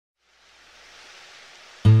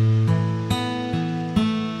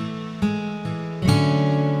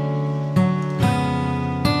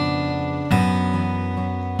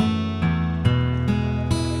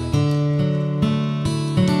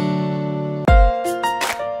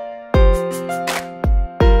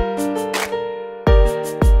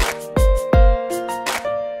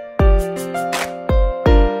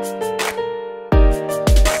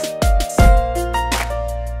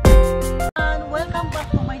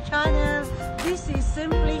channel. This is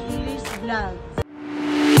Simply Iris Vlog.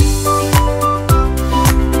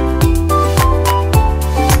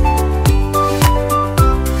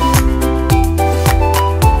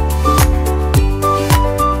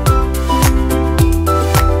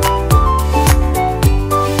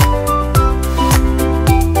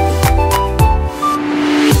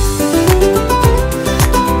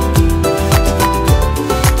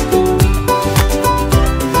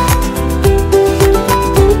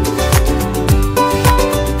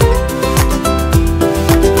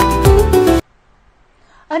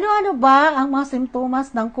 Ano-ano ba ang mga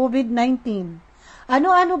simptomas ng COVID-19?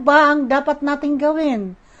 Ano-ano ba ang dapat nating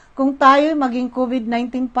gawin kung tayo maging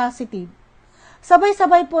COVID-19 positive?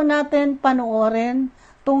 Sabay-sabay po natin panoorin,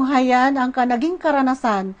 tunghayan ang naging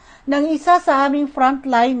karanasan ng isa sa aming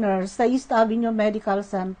frontliners sa East Avenue Medical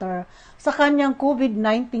Center sa kanyang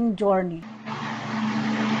COVID-19 journey.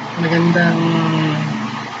 Magandang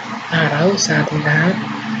araw sa ating lahat.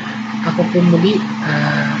 Ako po muli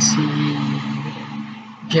si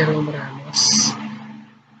Jerome Ramos.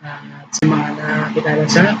 At sa mga nakakilala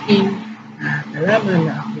sa akin at nalaman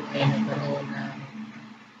na ako ay nagkaroon ng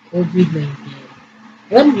COVID-19.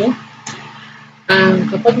 Alam nyo,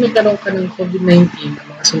 kapag nagkaroon ka ng COVID-19, ang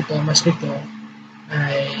mga sintomas nito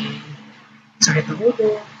ay sakit ng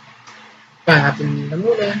ulo, pangatong ng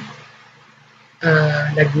ulo,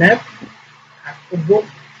 lagnat, at ubo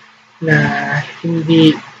na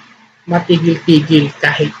hindi matigil-tigil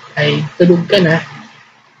kahit ay tulog ka na,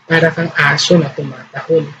 para kang aso na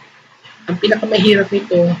tumatahol. Ang pinakamahirap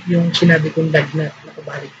nito, yung sinabi kong lagnat na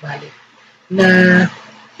pabalik-balik, na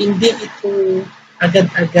hindi ito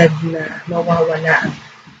agad-agad na mawawala.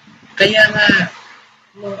 Kaya nga,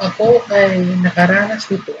 nung ako ay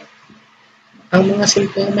nakaranas nito, ang mga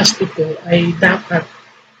simptomas nito ay dapat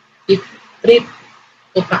i-treat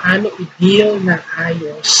o paano i-deal na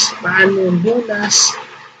ayos, paano lunas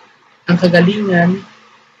ang kagalingan,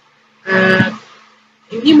 at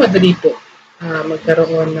hindi madali po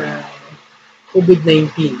magkaroon ng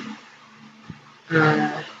COVID-19.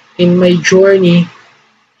 In my journey,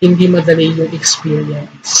 hindi madali yung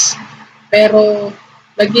experience. Pero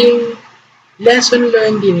naging lesson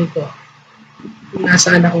learned din ito. Kung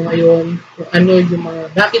nasaan ako ngayon, kung ano yung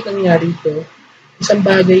mga, bakit nangyari ito, isang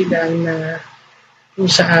bagay lang na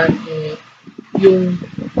kung saan yung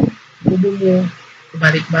ubo mo,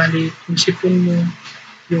 balik-balik, yung sipon mo,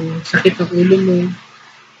 yung sakit ng ulo mo,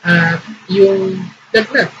 at yung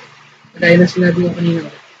lagnat, kagaya na sinabi ko kanina.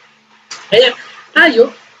 Kaya tayo,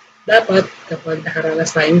 dapat kapag nakaranas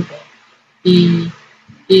tayo ito,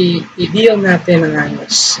 i-deal natin ng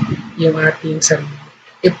ayos yung ating sarili.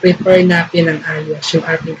 I-prepare natin ng ayos yung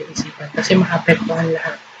ating kaisipan kasi maapektuhan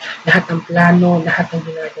lahat. Lahat ng plano, lahat ng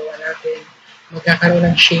ginagawa natin, magkakaroon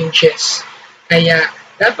ng changes. Kaya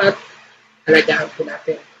dapat alagaan po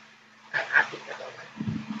natin ang ating katawan.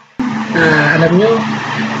 Alam nyo,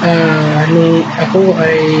 nung ako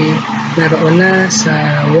ay naroon na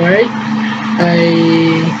sa ward, ay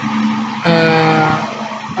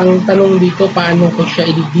ang tanong dito, paano ko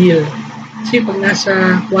siya i-deal? Kasi pag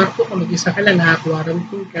nasa kwarto ka, mag-isa ka lang,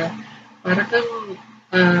 naka-quarantine ka,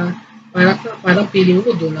 parang feeling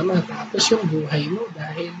mo doon naman. Tapos yung buhay mo,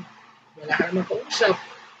 dahil wala ka naman kausap.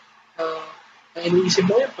 Iniisip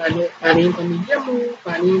mo yan, paano yung pamilya mo,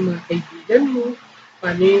 paano yung mga kaibigan mo,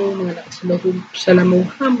 paano yung mga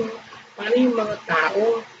nakasalamuha mo, paano yung mga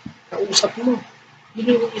tao kausap mo.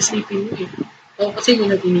 Yun yung iisipin mo eh. Ako kasi yun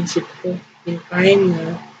ang inisip ko. In time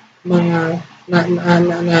na mga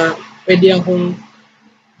na pwede akong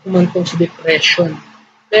humantong sa depression.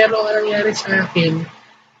 Pero ang nangyari sa akin,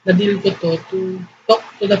 na-deal ko to talk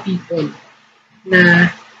to the people na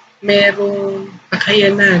merong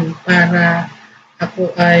kakayanan para ako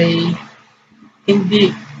ay hindi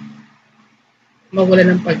mawala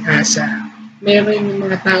ng pag-asa. Meron yung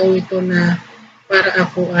mga tao ito na para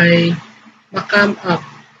ako ay ma-calm up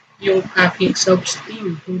yung aking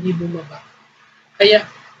self-esteem, hindi bumaba. Kaya,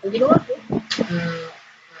 ang ginawa ko,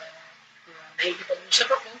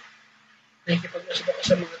 nakikipag-usap ako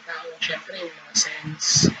sa mga tao, syempre yung mga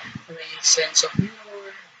may sense of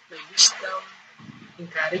humor, may wisdom,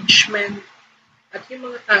 encouragement, at yung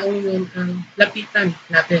mga taong yun ang lapitan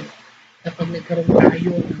natin kapag nagkaroon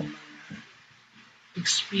tayo ng mga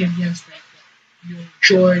experience like that, yung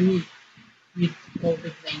journey with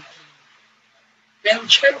COVID-19. Pero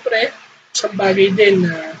syempre, isang bagay din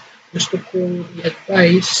na gusto kong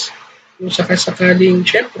i-advise kung sakasakaling,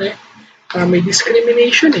 syempre, may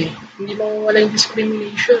discrimination eh. Hindi mawawala yung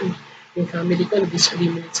discrimination. Yung family ko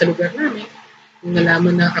na-discriminate sa lugar namin. Yung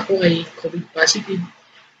nalaman na ako ay COVID positive,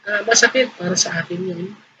 masakit para sa akin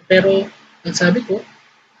yun. Pero, ang sabi ko,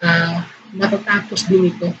 matatapos din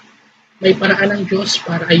ito. May paraan ng Diyos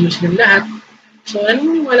para ayusin ang lahat. So,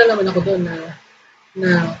 naniniwala naman ako doon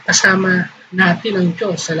na kasama natin ang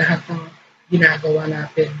Diyos sa lahat ng ginagawa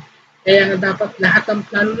natin. Kaya nga dapat lahat ng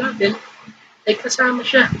plano natin ay kasama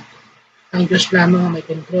siya. Ang Diyos lamang ang may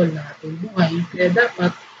control ng ating buhay. Kaya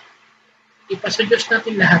dapat ipasa Diyos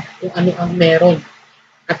natin lahat kung ano ang meron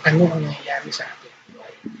at ano ang nangyayari sa ating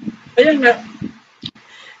buhay.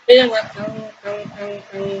 Kaya nga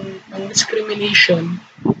ang discrimination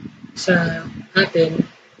sa atin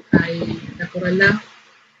ay natural lang,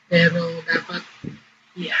 pero dapat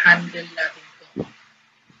i-handle natin ito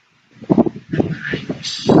ng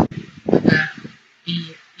maayos. Para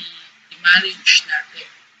i-manage natin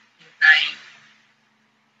yung time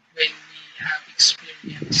when we have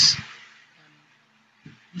experience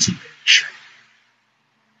discrimination.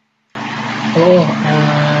 Oo,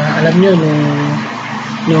 alam nyo,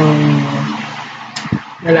 nung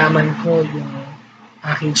nalaman ko yung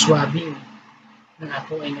aking swabbing na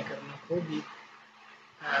ako ay nagkaroon ng COVID,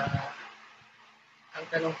 ang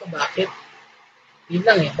tanong ko, bakit? Yun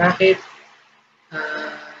lang eh, bakit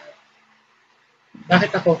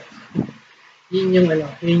ako? Yun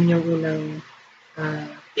yung unang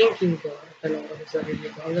thinking ko, tanong ko sa sarili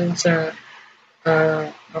ko, hanggang sa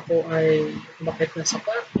ako ay umakit na sa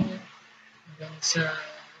kwarto, hanggang sa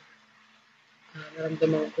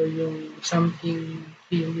naramdaman ko yung something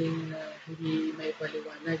feeling na hindi may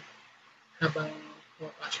paliwanag habang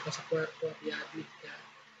pumapasok ka sa kwarto at i-admit ka.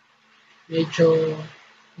 Medyo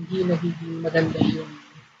hindi nagiging maganda yung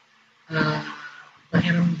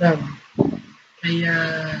pakiramdam. Kaya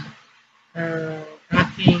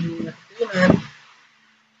aking natutunan,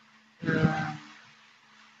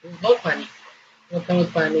 don't panic. Huwag kang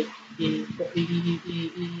mag-panic.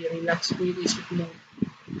 I-relax mo yung isip mo.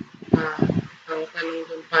 Ang tanong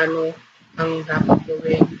doon, paano ang dapat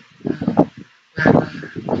gawin para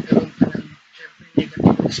magkaroon ka ng syempre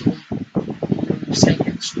negative result yung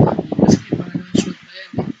second swab. Kasi may pangalawang swab pa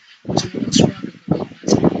yan eh. Sa unang swab, ikaw ay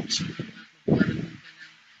positive. So dapat magkaroon ka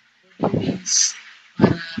ng 14 days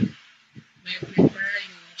para may prepare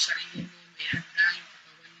yung sarili mo, may handa yung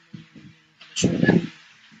katawan mo, yung kalusugan mo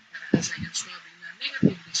para sa second swab na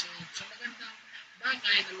negative result. So magandang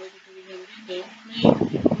bagay na magutuloy dito, may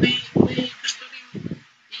gusto rin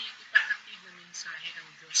ipahatid na mensahe ng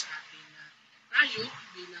Diyos sa atin na tayo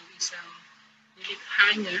bilang isang nilikha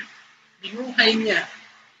niya, binuhay niya,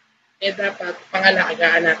 dapat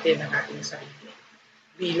pangalagaan natin ang ating sarili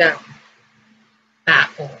bilang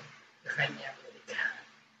tao na kanya nilikha.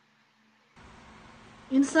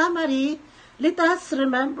 In summary, let us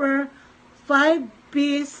remember 5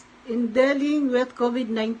 P's in dealing with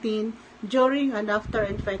COVID-19 during and after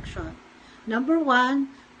infection. Number 1,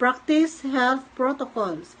 practice health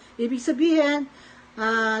protocols. Ibig sabihin,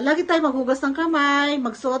 lagi tayo maghugas ng kamay,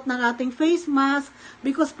 magsuot ng ating face mask,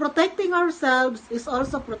 because protecting ourselves is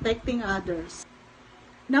also protecting others.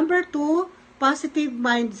 Number 2, positive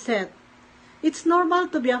mindset. It's normal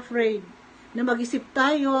to be afraid na mag-isip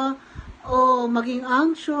tayo o maging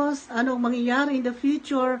anxious, anong mangyayari in the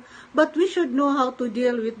future, but we should know how to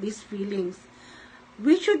deal with these feelings.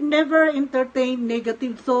 We should never entertain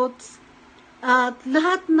negative thoughts, at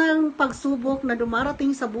lahat ng pagsubok na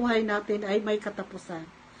dumarating sa buhay natin ay may katapusan.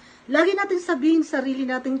 Lagi natin sabihin sa sarili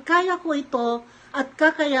natin, kaya ko ito at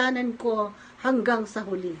kakayanan ko hanggang sa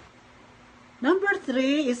huli. Number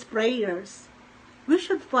 3 is prayers. We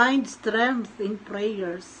should find strength in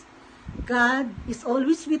prayers. God is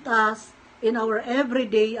always with us in our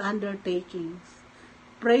everyday undertakings.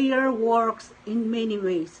 Prayer works in many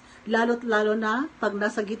ways, lalo't lalo na pag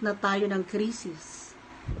nasa gitna tayo ng krisis.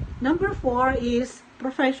 Number 4 is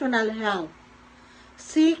professional help.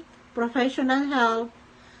 Seek professional help.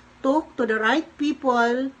 Talk to the right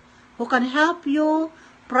people who can help you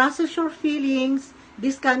process your feelings.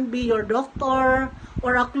 This can be your doctor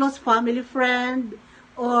or a close family friend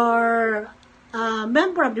or a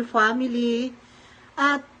member of the family.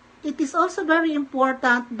 At it is also very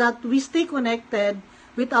important that we stay connected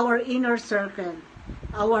with our inner circle,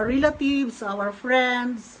 our relatives, our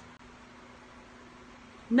friends.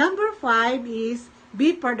 Number 5 is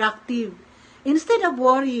be productive. Instead of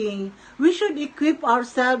worrying, we should equip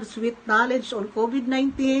ourselves with knowledge on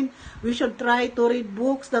COVID-19. We should try to read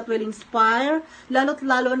books that will inspire, lalo't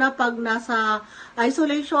lalo na pag nasa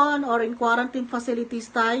isolation or in quarantine facilities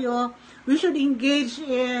tayo. We should engage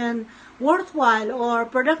in worthwhile or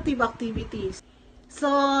productive activities. So,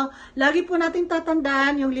 lagi po natin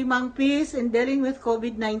tatandaan yung 5 P's in dealing with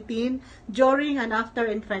COVID-19 during and after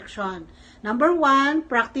infection. Number 1,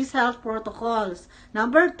 practice health protocols.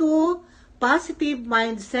 Number 2, positive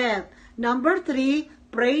mindset. Number 3,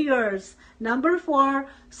 prayers. Number 4,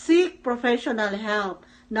 seek professional help.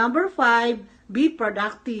 Number 5, be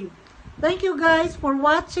productive. Thank you guys for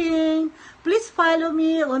watching. Please follow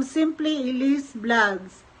me on Simply Elise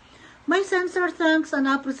Vlogs. My sincere thanks and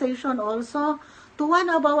appreciation also to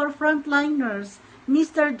one of our frontliners,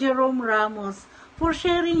 Mr. Jerome Ramos, for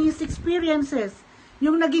sharing his experiences,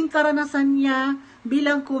 yung naging karanasan niya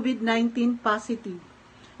bilang COVID-19 positive.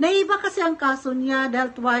 Naiba kasi ang kaso niya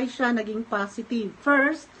dahil twice siya naging positive.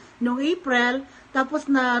 First, noong April, tapos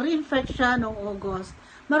na-reinfect siya noong August.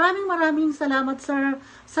 Maraming salamat, sir,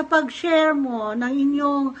 sa pag-share mo ng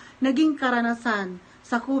inyong naging karanasan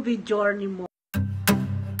sa COVID journey mo.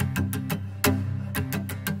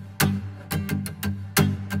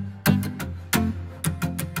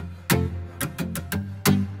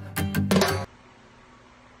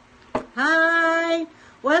 Hi!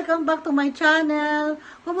 Welcome back to my channel.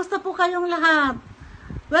 Kumusta po kayong lahat?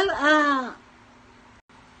 Well,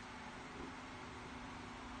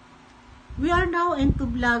 we are now into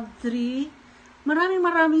vlog 3.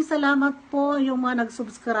 Maraming salamat po yung mga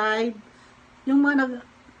nag-subscribe.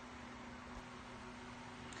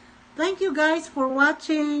 Thank you guys for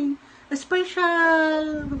watching. A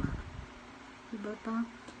special...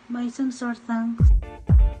 My sincere thanks.